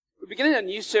beginning a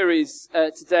new series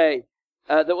today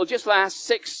that will just last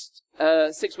six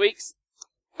weeks,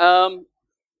 but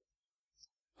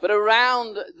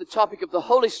around the topic of the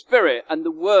Holy Spirit and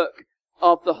the work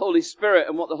of the Holy Spirit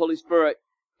and what the Holy Spirit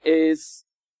is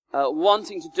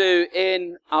wanting to do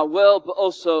in our world, but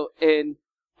also in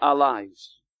our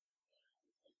lives.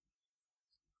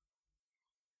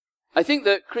 I think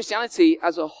that Christianity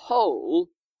as a whole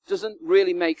doesn't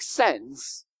really make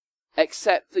sense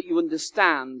except that you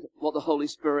understand what the Holy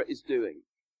Spirit is doing.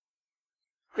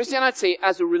 Christianity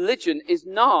as a religion is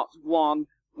not one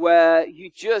where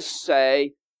you just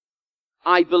say,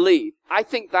 I believe. I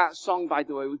think that song, by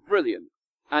the way, was brilliant.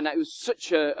 And it was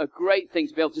such a great thing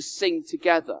to be able to sing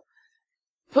together.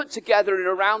 Put together in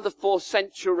around the 4th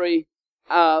century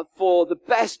for the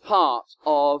best part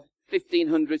of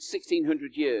 1500,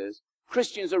 1600 years,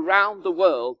 Christians around the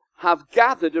world have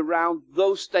gathered around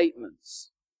those statements.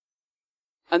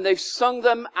 And they've sung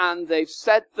them and they've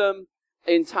said them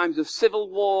in times of civil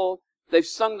war. They've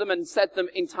sung them and said them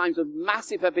in times of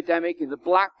massive epidemic, in the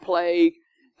Black Plague.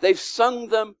 They've sung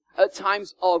them at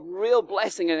times of real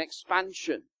blessing and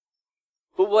expansion.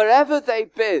 But wherever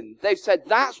they've been, they've said,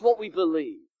 that's what we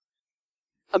believe.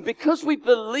 And because we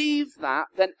believe that,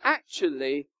 then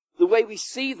actually the way we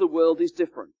see the world is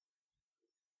different.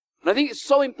 And I think it's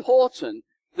so important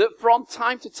that from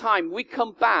time to time we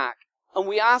come back and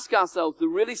we ask ourselves the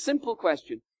really simple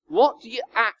question, what do you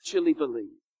actually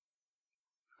believe?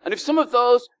 And if some of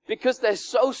those, because they're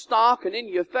so stark and in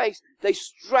your face, they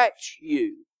stretch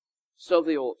you, so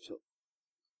they ought to.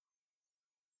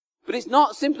 But it's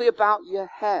not simply about your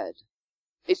head.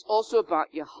 It's also about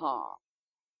your heart.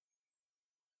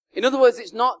 In other words,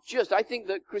 it's not just, I think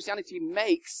that Christianity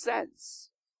makes sense.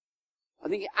 I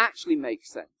think it actually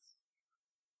makes sense.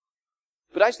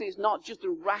 But actually it's not just a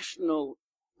rational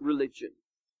religion.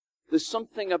 There's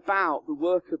something about the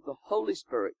work of the Holy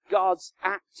Spirit, God's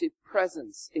active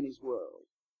presence in His world,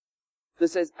 that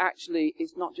says actually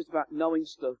it's not just about knowing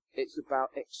stuff, it's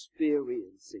about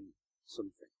experiencing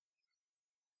something.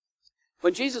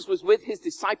 When Jesus was with His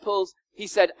disciples, He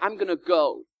said, I'm going to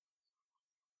go,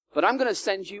 but I'm going to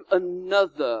send you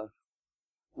another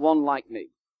one like me,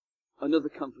 another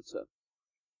comforter,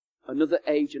 another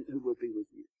agent who will be with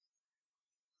you.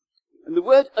 And the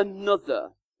word another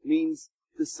means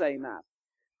the same as.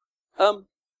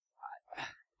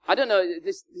 I don't know,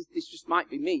 this just might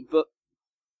be me, but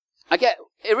I get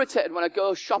irritated when I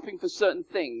go shopping for certain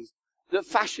things that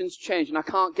fashions change and I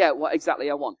can't get what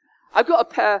exactly I want. I've got a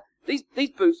pair, these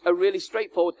boots are really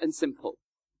straightforward and simple,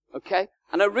 okay?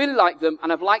 And I really like them,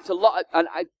 and I've liked a lot,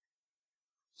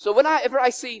 so whenever I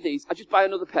see these, I just buy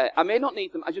another pair. I may not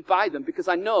need them, I just buy them because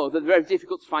I know that they're very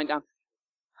difficult to find out.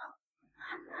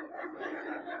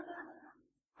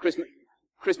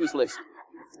 Christmas list.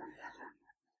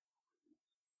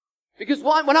 Because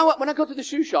when I go to the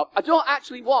shoe shop, I don't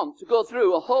actually want to go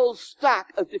through a whole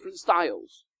stack of different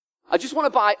styles. I just want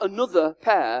to buy another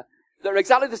pair that are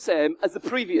exactly the same as the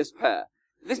previous pair.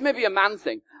 This may be a man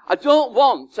thing. I don't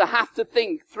want to have to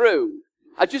think through.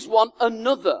 I just want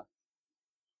another.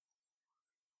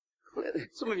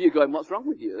 Some of you are going, what's wrong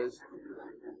with you?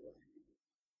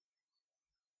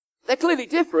 They're clearly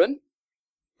different,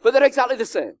 but they're exactly the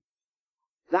same.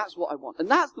 That's what I want.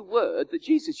 And that's the word that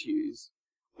Jesus used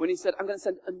when He said, I'm going to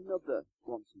send another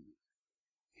one to you.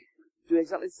 Do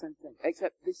exactly the same thing,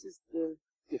 except this is the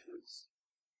difference.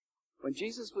 When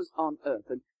Jesus was on earth,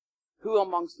 and who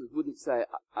amongst us wouldn't say,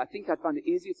 I think I'd find it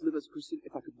easier to live as a Christian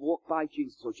if I could walk by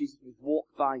Jesus, or Jesus would walk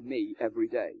by me every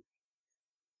day.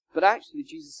 But actually,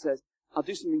 Jesus says, I'll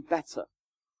do something better.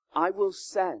 I will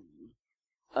send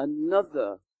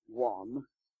another one,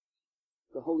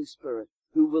 the Holy Spirit,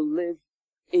 who will live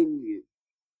in you.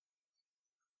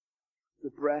 The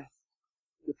breath,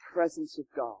 the presence of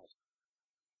God.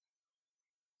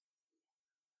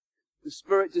 The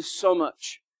Spirit does so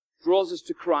much. Draws us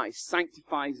to Christ,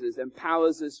 sanctifies us,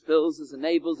 empowers us, fills us,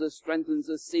 enables us, strengthens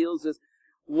us, seals us,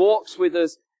 walks with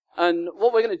us. And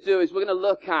what we're going to do is we're going to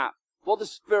look at what the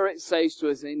Spirit says to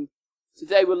us.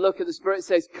 Today we'll look at the Spirit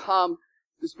says come,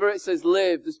 the Spirit says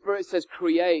live, the Spirit says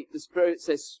create, the Spirit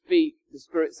says speak, the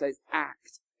Spirit says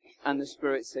act, and the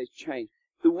Spirit says change.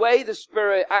 The way the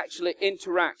Spirit actually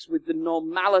interacts with the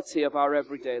normality of our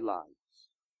everyday lives.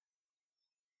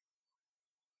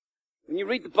 When you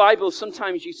read the Bible,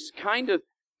 sometimes you're kind of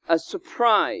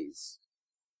surprised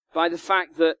by the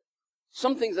fact that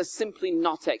some things are simply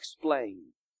not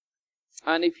explained.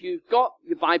 And if you've got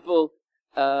your Bible,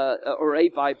 or a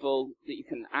Bible that you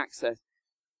can access,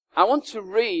 I want to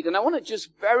read, and I want to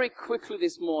just very quickly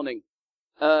this morning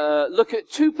look at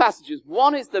two passages.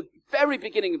 One is the very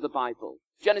beginning of the Bible,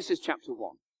 Genesis chapter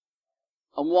 1.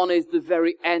 and one is the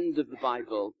very end of the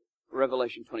Bible,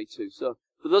 Revelation 22. So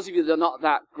for those of you that are not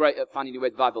that great at finding your way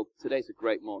to the Bible, today's a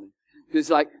great morning. Because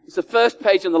it's the first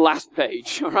page and the last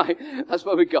page, all right? That's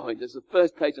where we're going. There's the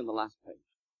first page and the last page.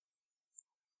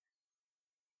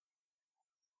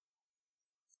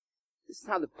 This is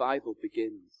how the Bible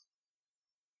begins.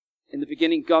 In the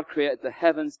beginning, God created the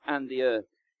heavens and the earth.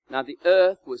 Now the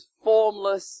earth was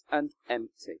formless and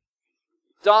empty.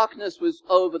 Darkness was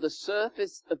over the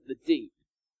surface of the deep,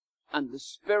 and the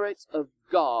Spirit of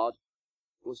God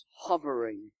was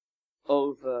hovering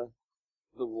over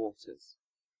the waters.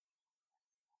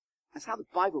 That's how the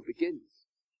Bible begins.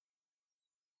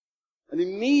 And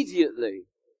immediately,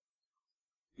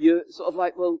 you're sort of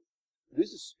like, well,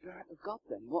 who's the Spirit of God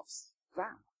then? What's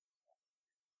that?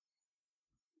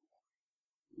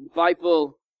 In the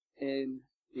Bible, in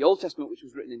the Old Testament, which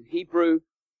was written in Hebrew,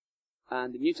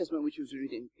 and the New Testament, which was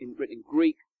written in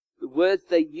Greek, the words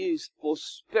they use for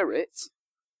spirit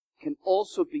can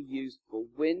also be used for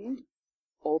wind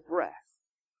or breath.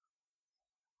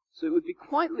 So it would be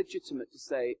quite legitimate to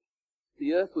say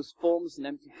the earth was formless and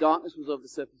empty, darkness was over the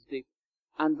surface of the deep,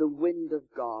 and the wind of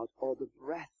God, or the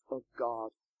breath of God,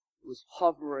 was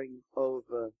hovering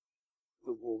over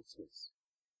the waters.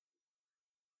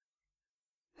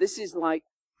 This is like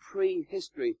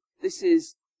prehistory. This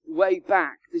is way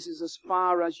back. This is as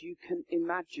far as you can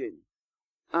imagine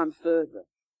and further,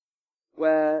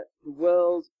 where the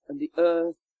world and the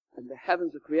earth and the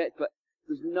heavens are created, but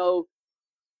there's no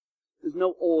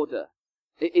order.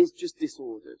 It is just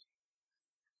disordered.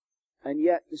 And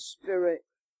yet the Spirit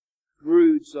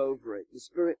broods over it. The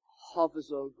Spirit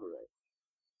hovers over it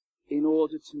in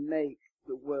order to make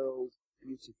the world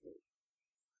beautiful.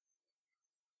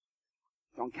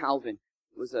 John Calvin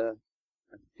was a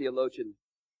theologian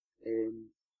in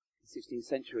the 16th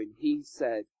century, and he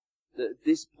said that at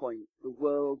this point the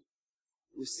world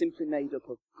was simply made up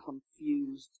of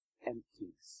confused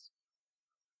emptiness.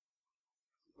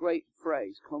 Great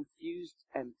phrase, confused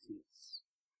emptiness.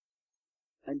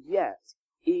 And yet,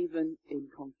 even in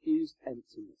confused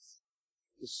emptiness,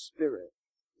 the Spirit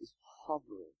is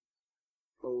hovering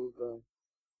over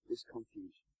this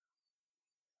confusion.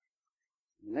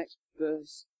 The next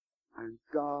verse, and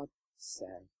God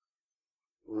said,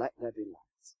 let there be light.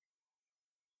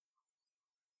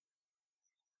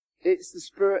 It's the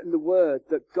Spirit and the Word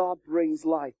that God brings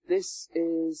life. This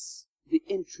is the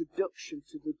introduction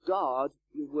to the God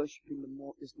you're worshipping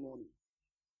this morning.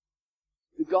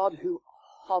 The God who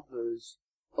hovers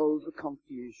over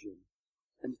confusion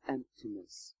and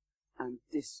emptiness and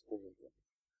disorder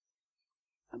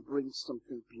and brings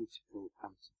something beautiful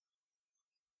out of it.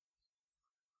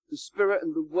 The Spirit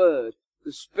and the Word,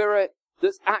 the Spirit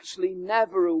that's actually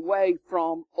never away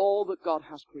from all that God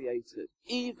has created,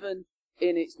 even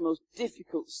in its most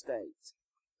difficult state,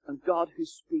 and God who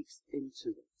speaks into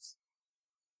it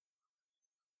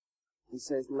and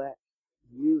says, let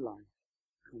new life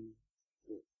come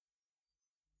forth.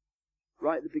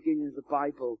 Right at the beginning of the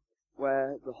Bible,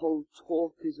 where the whole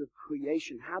talk is of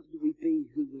creation, how do we be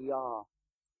who we are?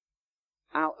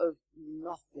 Out of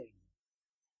nothing,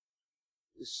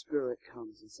 the Spirit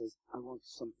comes and says, I want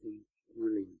something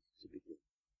brilliant to begin.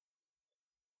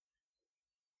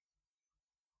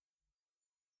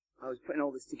 I was putting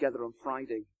all this together on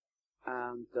Friday,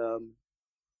 and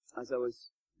as I was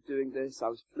doing this, I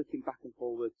was flicking back and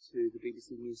forward to the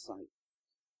BBC News site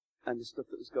and the stuff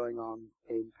that was going on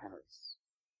in Paris.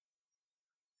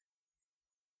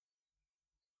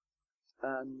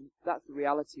 That's the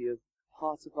reality of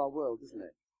part of our world, isn't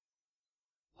it?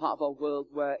 Part of our world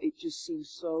where it just seems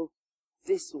so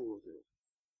disordered.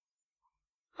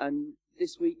 And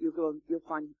this week you'll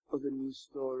find other news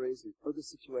stories and other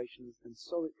situations, and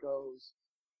so it goes.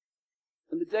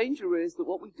 And the danger is that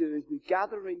what we do is we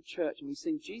gather in church and we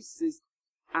sing Jesus is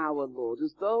our Lord,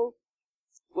 as though,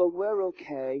 well, we're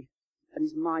okay, and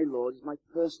He's my Lord, He's my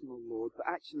personal Lord, but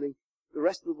actually the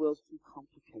rest of the world's too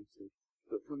complicated.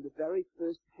 But from the very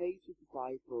first page of the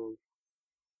Bible,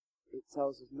 it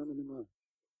tells us, no.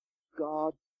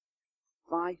 God,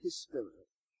 by His Spirit,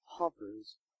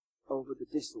 hovers over the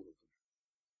disorder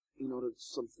in order that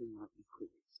something might be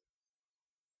created.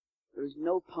 There is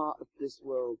no part of this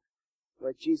world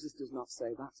where Jesus does not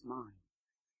say, that's mine.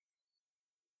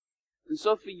 And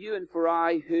so for you and for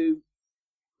I who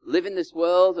live in this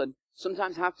world and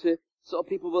sometimes have to, sort of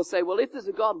people will say, well, if there's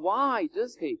a God, why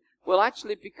does He? Well,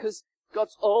 actually, because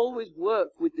God's always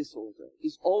worked with disorder.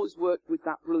 He's always worked with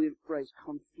that brilliant phrase,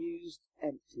 confused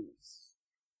emptiness.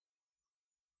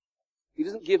 He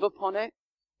doesn't give up on it.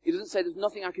 He doesn't say there's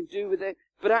nothing I can do with it.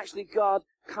 But actually God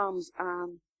comes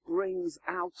and brings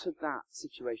out of that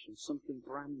situation something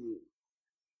brand new.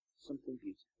 something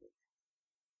beautiful.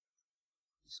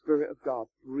 The Spirit of God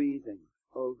breathing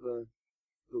over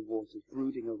the waters,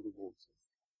 brooding over the waters.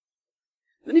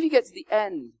 Then if you get to the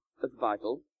end of the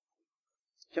Bible,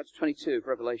 chapter 22 of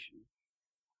Revelation,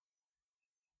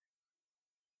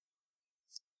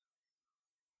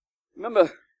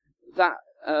 remember that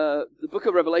the book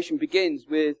of Revelation begins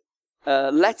with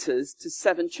letters to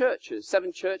 7 churches.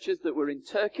 7 churches that were in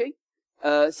Turkey.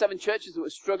 7 churches that were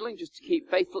struggling just to keep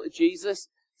faithful to Jesus.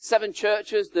 7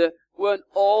 churches that weren't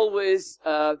always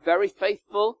very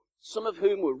faithful. Some of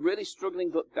whom were really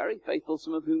struggling but very faithful.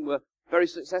 Some of whom were very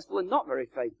successful and not very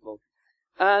faithful.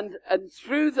 And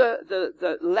through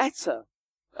the letter,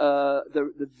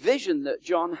 the vision that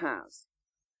John has,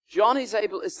 John is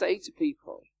able to say to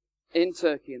people in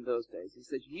Turkey in those days, he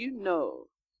says, you know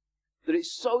that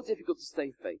it's so difficult to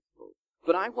stay faithful,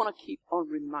 but I want to keep on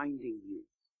reminding you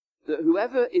that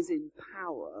whoever is in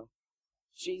power,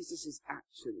 Jesus is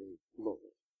actually Lord.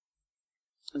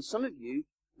 And some of you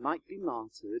might be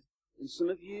martyred, and some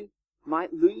of you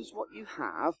might lose what you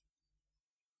have.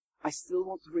 I still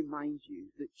want to remind you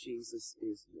that Jesus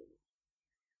is Lord.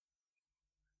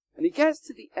 And he gets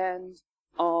to the end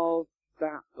of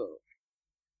that book.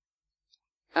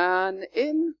 And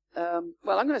I'm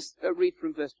going to read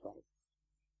from verse 12.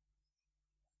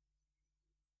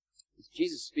 It's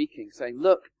Jesus speaking, saying,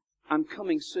 look, I'm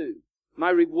coming soon. My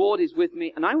reward is with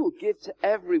me, and I will give to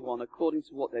everyone according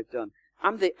to what they've done.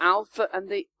 I'm the Alpha and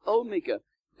the Omega.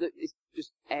 It's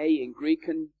just A in Greek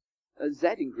and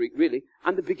Z in Greek, really.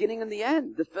 And the beginning and the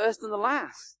end, the first and the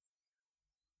last.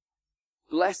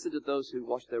 Blessed are those who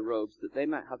wash their robes, that they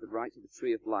might have the right to the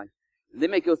tree of life. And they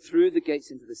may go through the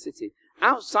gates into the city.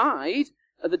 Outside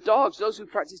are the dogs, those who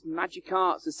practice magic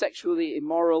arts, the sexually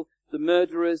immoral, the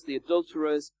murderers, the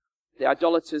adulterers, the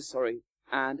idolaters,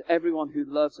 and everyone who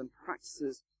loves and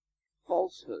practices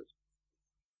falsehood.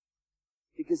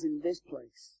 Because in this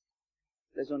place,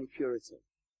 there's only purity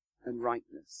and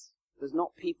rightness. There's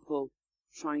not people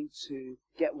trying to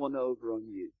get one over on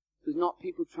you. There's not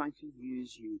people trying to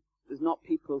use you. There's not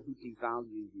people who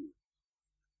devalue you.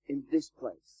 In this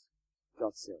place,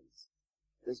 God says,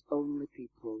 there's only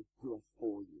people who are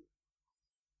for you.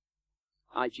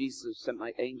 I, Jesus, have sent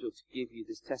my angel to give you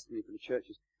this testimony from the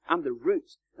churches. I'm the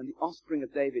root and the offspring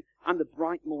of David. I'm the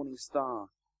bright morning star.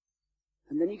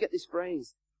 And then you get this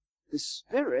phrase, the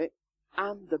Spirit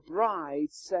and the bride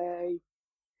say,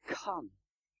 come.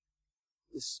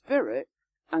 The Spirit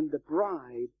and the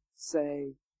bride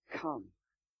say, come.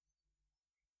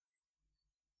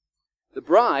 The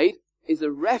bride is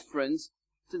a reference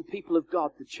to the people of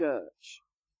God, the church.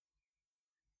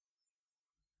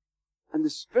 And the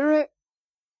Spirit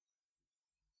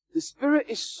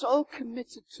is so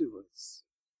committed to us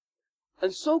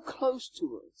and so close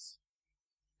to us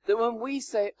that when we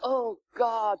say, oh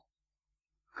God,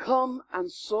 come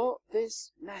and sort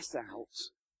this mess out,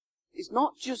 it's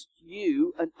not just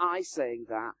you and I saying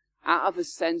that out of a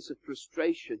sense of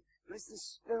frustration, but it's the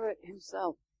Spirit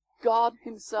himself, God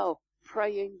himself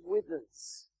praying with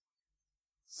us,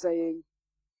 saying,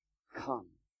 come.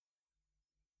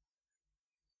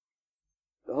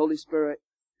 The Holy Spirit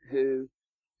who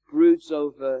broods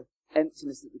over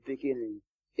emptiness at the beginning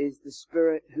is the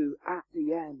Spirit who at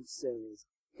the end says,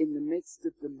 in the midst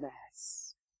of the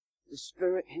mess, the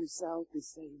Spirit himself is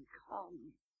saying,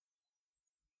 come.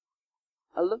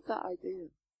 I love that idea.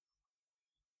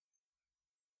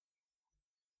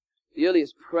 The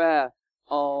earliest prayer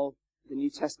of the New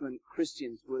Testament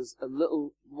Christians was a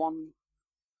little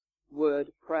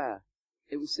one-word prayer.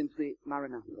 It was simply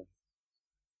Maranatha.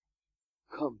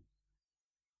 Come.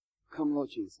 Come, Lord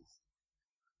Jesus.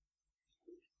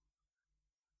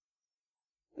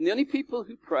 And the only people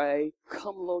who pray,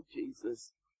 come, Lord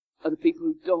Jesus, are the people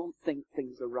who don't think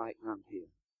things are right around here.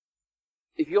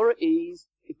 If you're at ease,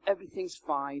 if everything's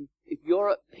fine, if you're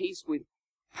at peace with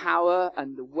power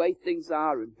and the way things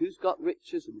are and who's got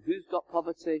riches and who's got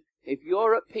poverty, if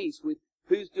you're at peace with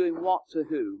who's doing what to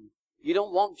whom, you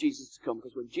don't want Jesus to come,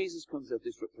 because when Jesus comes, he'll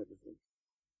disrupt everything.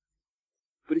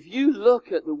 But if you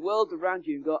look at the world around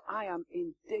you and go, I am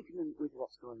indignant with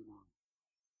what's going on,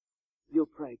 you'll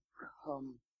pray,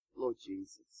 come, Lord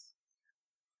Jesus.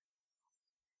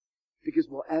 Because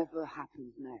whatever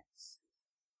happens next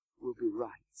will be right.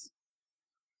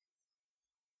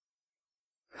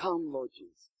 Come, Lord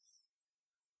Jesus.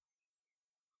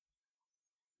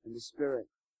 And the Spirit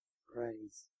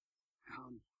prays,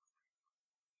 come.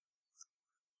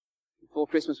 Before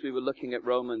Christmas we were looking at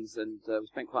Romans, and we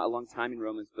spent quite a long time in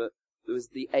Romans, but there was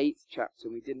the 8th chapter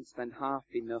and we didn't spend half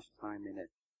enough time in it.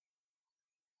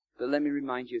 But let me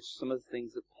remind you of some of the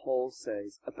things that Paul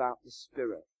says about the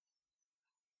Spirit.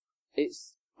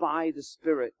 It's by the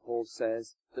Spirit, Paul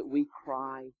says, that we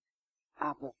cry,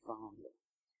 Abba, Father.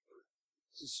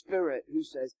 It's the Spirit who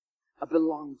says, I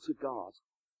belong to God.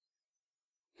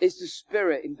 It's the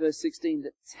Spirit, in verse 16,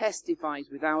 that testifies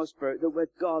with our spirit that we're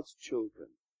God's children.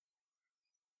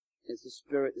 It's the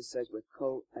Spirit that says we're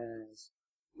co-heirs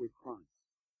with Christ.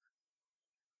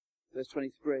 Verse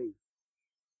 23.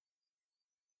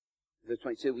 Verse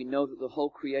 22, we know that the whole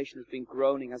creation has been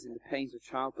groaning as in the pains of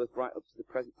childbirth right up to the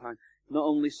present time. Not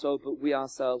only so, but we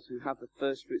ourselves who have the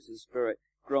first fruits of the Spirit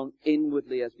groan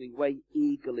inwardly as we wait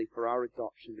eagerly for our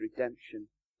adoption, the redemption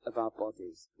of our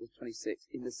bodies. Verse 26,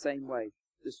 in the same way,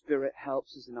 the Spirit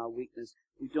helps us in our weakness.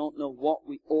 We don't know what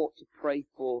we ought to pray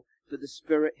for, but the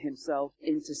Spirit himself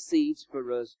intercedes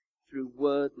for us through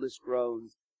wordless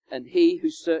groans. And he who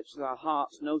searches our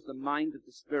hearts knows the mind of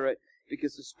the Spirit,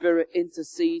 because the Spirit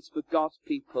intercedes for God's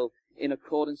people in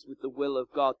accordance with the will of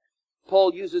God.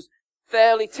 Paul uses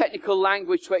fairly technical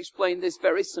language to explain this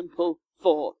very simple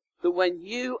thought, that when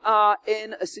you are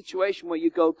in a situation where you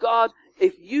go, God,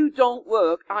 if you don't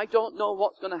work, I don't know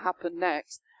what's going to happen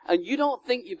next. And you don't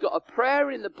think you've got a prayer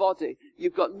in the body,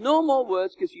 you've got no more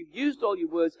words because you've used all your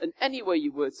words, and anyway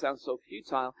your words sound so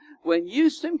futile. When you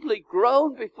simply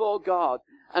groan before God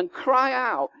and cry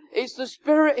out, it's the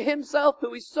Spirit himself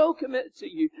who is so committed to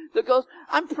you that goes,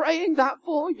 I'm praying that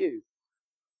for you.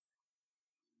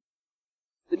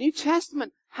 The New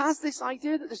Testament has this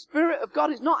idea that the Spirit of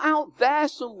God is not out there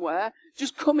somewhere,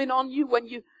 just coming on you when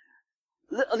you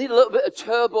need a little bit of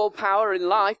turbo power in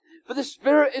life, but the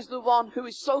Spirit is the one who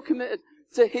is so committed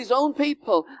to his own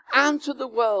people and to the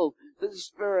world that the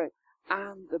Spirit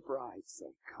and the bride say,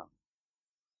 come.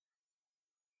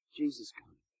 Jesus,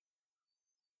 come.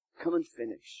 Come and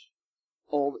finish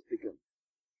all that's begun.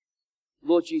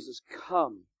 Lord Jesus,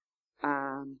 come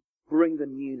and bring the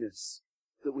newness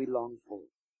that we long for.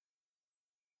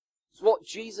 It's what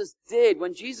Jesus did.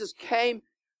 When Jesus came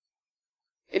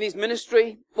in his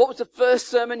ministry, what was the first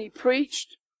sermon he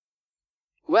preached?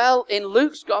 Well, in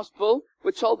Luke's gospel,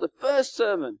 we're told the first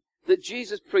sermon that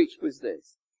Jesus preached was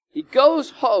this. He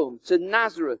goes home to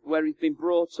Nazareth where he's been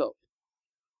brought up.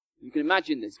 You can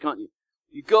imagine this, can't you?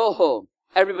 You go home,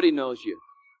 everybody knows you.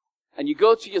 And you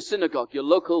go to your synagogue, your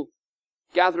local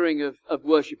gathering of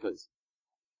worshippers.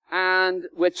 And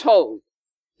we're told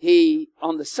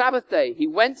on the Sabbath day, he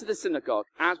went to the synagogue,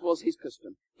 as was his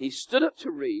custom. He stood up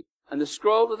to read, and the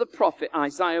scroll of the prophet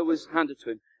Isaiah was handed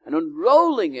to him. And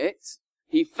unrolling it,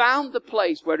 he found the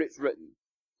place where it's written,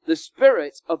 the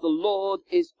Spirit of the Lord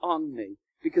is on me,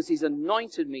 because he's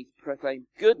anointed me to proclaim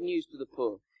good news to the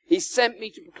poor. He sent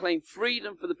me to proclaim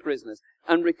freedom for the prisoners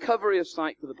and recovery of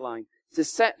sight for the blind, to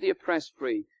set the oppressed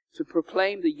free, to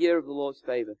proclaim the year of the Lord's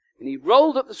favor. And he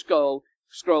rolled up the scroll,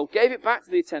 gave it back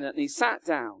to the attendant, and he sat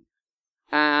down.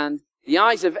 And the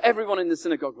eyes of everyone in the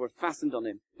synagogue were fastened on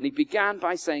him. And he began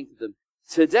by saying to them,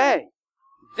 today,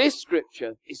 this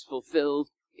scripture is fulfilled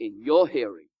in your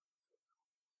hearing.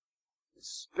 The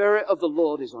Spirit of the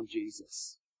Lord is on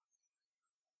Jesus.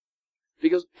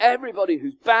 Because everybody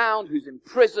who's bound, who's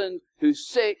imprisoned, who's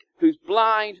sick, who's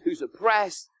blind, who's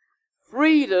oppressed,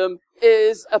 freedom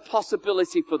is a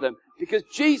possibility for them. Because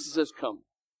Jesus has come.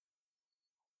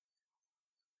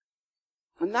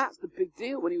 And that's the big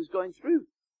deal when he was going through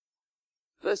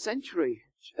first century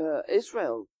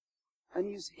Israel. And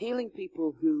he was healing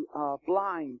people who are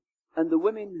blind, and the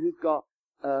women who've got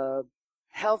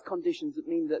health conditions that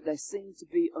mean that they're seen to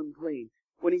be unclean.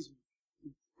 When he's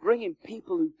bringing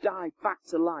people who died back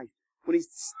to life. When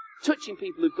he's touching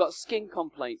people who've got skin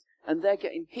complaints and they're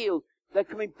getting healed, they're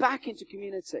coming back into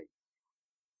community.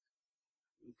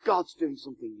 And God's doing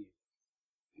something new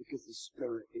because the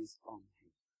Spirit is on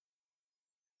him.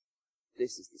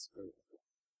 This is the Spirit of God.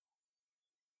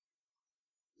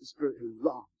 The Spirit who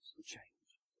longs for change.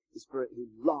 The Spirit who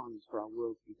longs for our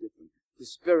world to be different. The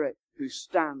Spirit who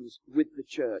stands with the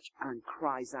church and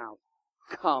cries out,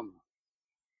 come.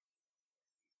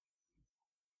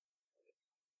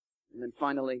 And then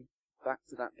finally, back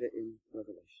to that bit in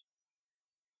Revelation.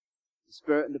 The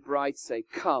Spirit and the bride say,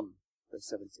 come, verse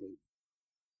 17.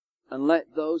 And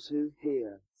let those who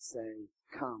hear say,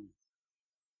 come.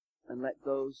 And let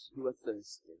those who are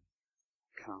thirsty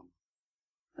come.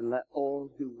 And let all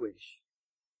who wish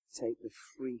take the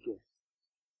free gift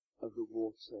of the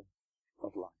water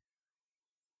of life.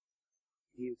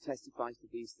 He who testifies to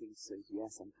these things says,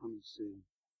 yes, I'm coming soon.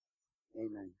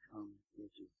 Amen. Come, Lord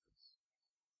Jesus.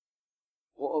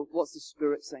 What's the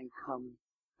Spirit saying come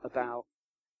about?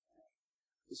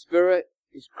 The Spirit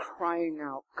is crying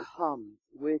out, come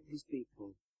with his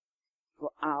people for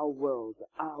our world,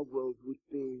 that our world would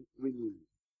be renewed.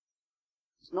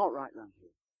 It's not right round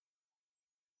here.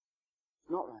 It's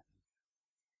Not right.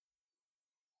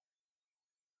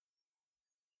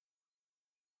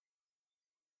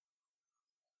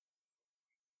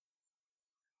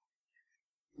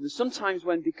 There's sometimes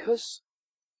when, because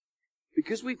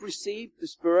we've received the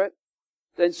Spirit,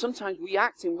 then sometimes we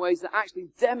act in ways that actually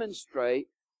demonstrate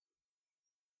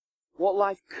what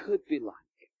life could be like.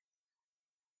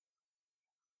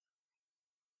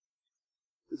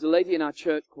 There's a lady in our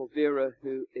church called Vera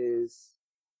who is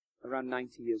around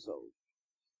 90 years old.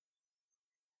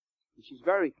 And she's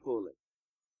very poorly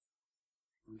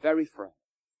and very frail.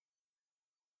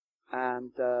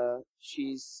 And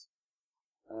she's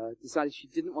decided she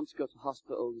didn't want to go to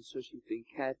hospital, and so she's being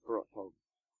cared for at home.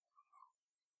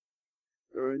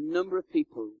 There are a number of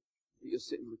people that you're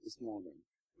sitting with this morning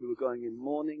who are going in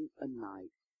morning and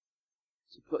night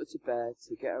to put her to bed,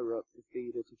 to get her up, to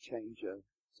feed her, to change her,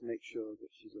 to make sure that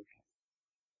she's okay.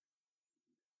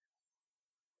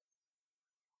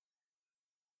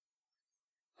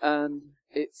 And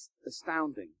it's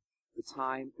astounding, the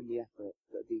time and the effort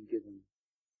that are being given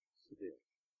to do it.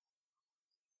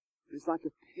 It's like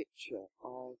a picture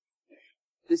of,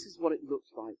 this is what it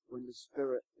looks like when the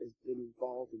Spirit has been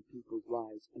involved in people's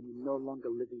lives and you're no longer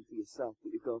living for yourself,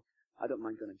 but you go, I don't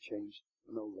mind going to change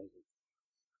an old lady.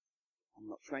 I'm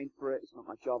not trained for it, it's not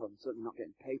my job, I'm certainly not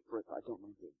getting paid for it, but I don't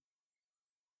mind doing it.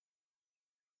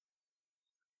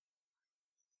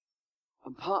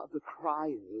 And part of the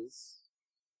cry is,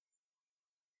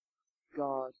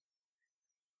 God,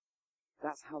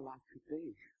 that's how life could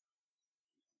be.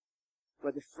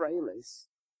 Where the frailest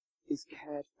is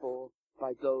cared for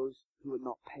by those who are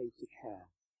not paid to care.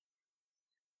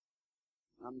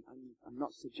 I'm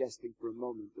not suggesting for a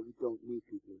moment that we don't need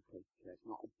people who are paid to care. It's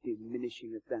not a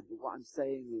diminishing of them. But what I'm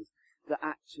saying is that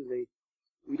actually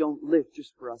we don't live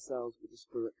just for ourselves, but the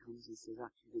Spirit comes and says,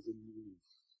 actually there's a need.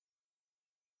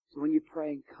 So when you're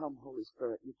praying, come Holy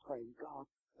Spirit, you're praying, God,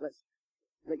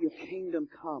 let your kingdom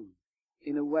come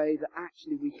in a way that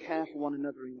actually we care for one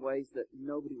another in ways that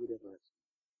nobody would ever expect.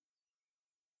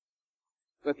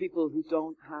 Where people who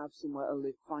don't have somewhere to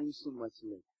live find somewhere to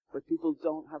live. Where people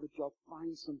don't have a job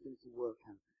find something to work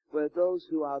at. Where those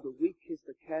who are the weakest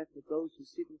are cared for, those who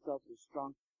see themselves as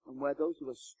strong, and where those who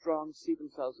are strong see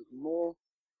themselves as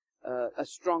are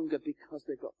stronger because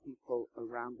they've got people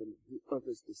around them who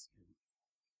others discount.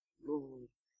 Lord,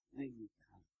 may you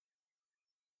come.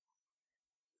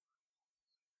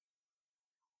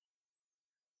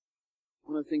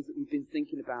 One of the things that we've been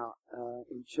thinking about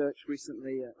in church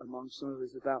recently among some of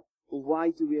us about, well, why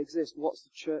do we exist? What's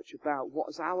the church about? What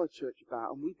is our church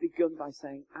about? And we've begun by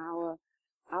saying our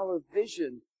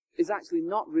vision is actually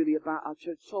not really about our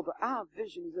church at all, but our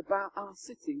vision is about our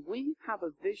city. We have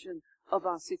a vision of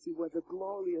our city where the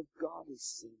glory of God is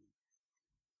seen.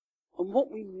 And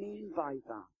what we mean by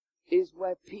that is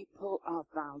where people are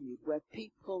valued, where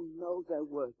people know their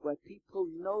worth, where people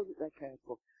know that they're cared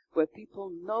for, where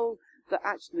people know that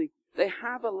actually they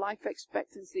have a life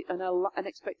expectancy and an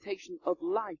expectation of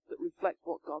life that reflect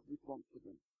what God would want for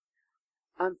them.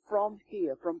 And from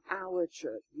here, from our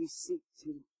church, we seek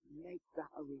to make that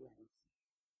a reality.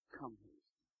 Come here.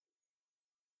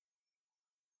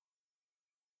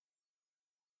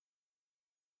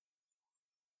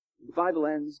 The Bible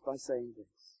ends by saying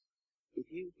this. If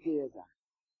you hear that,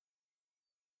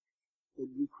 then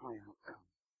you cry out, come.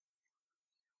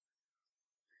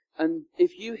 And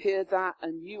if you hear that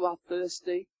and you are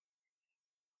thirsty,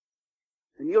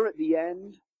 and you're at the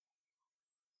end,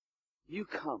 you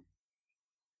come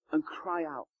and cry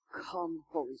out, come,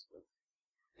 Holy Spirit.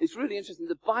 It's really interesting.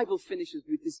 The Bible finishes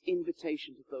with this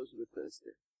invitation to those who are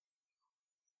thirsty.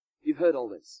 You've heard all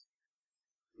this.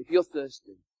 If you're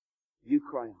thirsty, you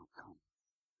cry out, come.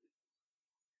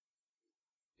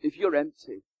 If you're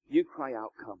empty, you cry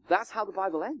out, come. That's how the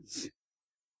Bible ends.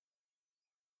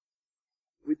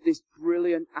 With this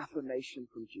brilliant affirmation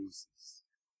from Jesus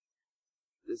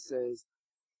that says,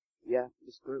 yeah,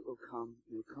 the Spirit will come.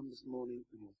 He'll come this morning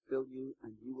and he'll fill you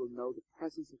and you will know the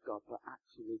presence of God, but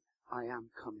actually I am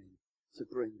coming to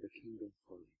bring the kingdom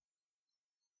fully.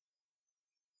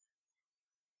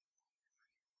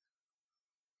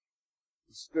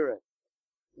 The Spirit,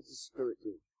 what does the Spirit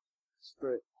do? The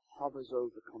Spirit hovers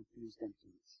over confused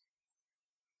emptiness.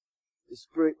 The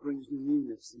Spirit brings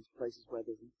newness into places where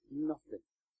there's nothing.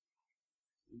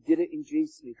 He did it in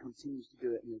Jesus and he continues to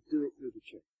do it, and he'll do it through the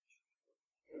church.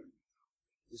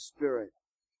 The Spirit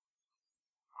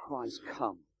cries,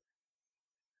 come.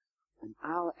 And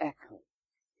our echo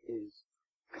is,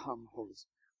 come, Holy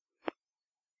Spirit.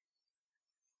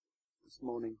 This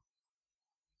morning,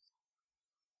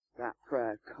 that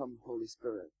prayer, come, Holy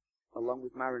Spirit, along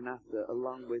with Maranatha,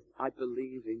 along with I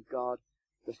believe in God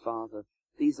the Father,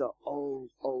 These are old,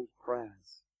 old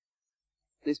prayers.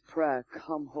 This prayer,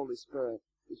 come Holy Spirit,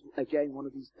 is again one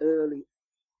of these early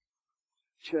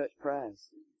church prayers.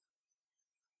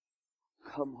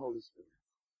 Come Holy Spirit.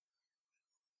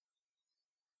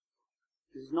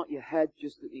 This is not your head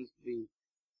just that needs to be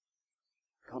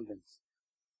convinced.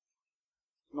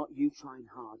 It's not you trying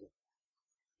harder.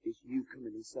 It's you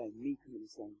coming and saying, me coming and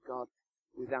saying, God,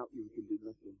 without you we can do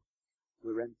nothing.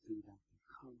 We're empty without you.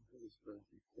 Come Holy Spirit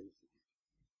and fill us.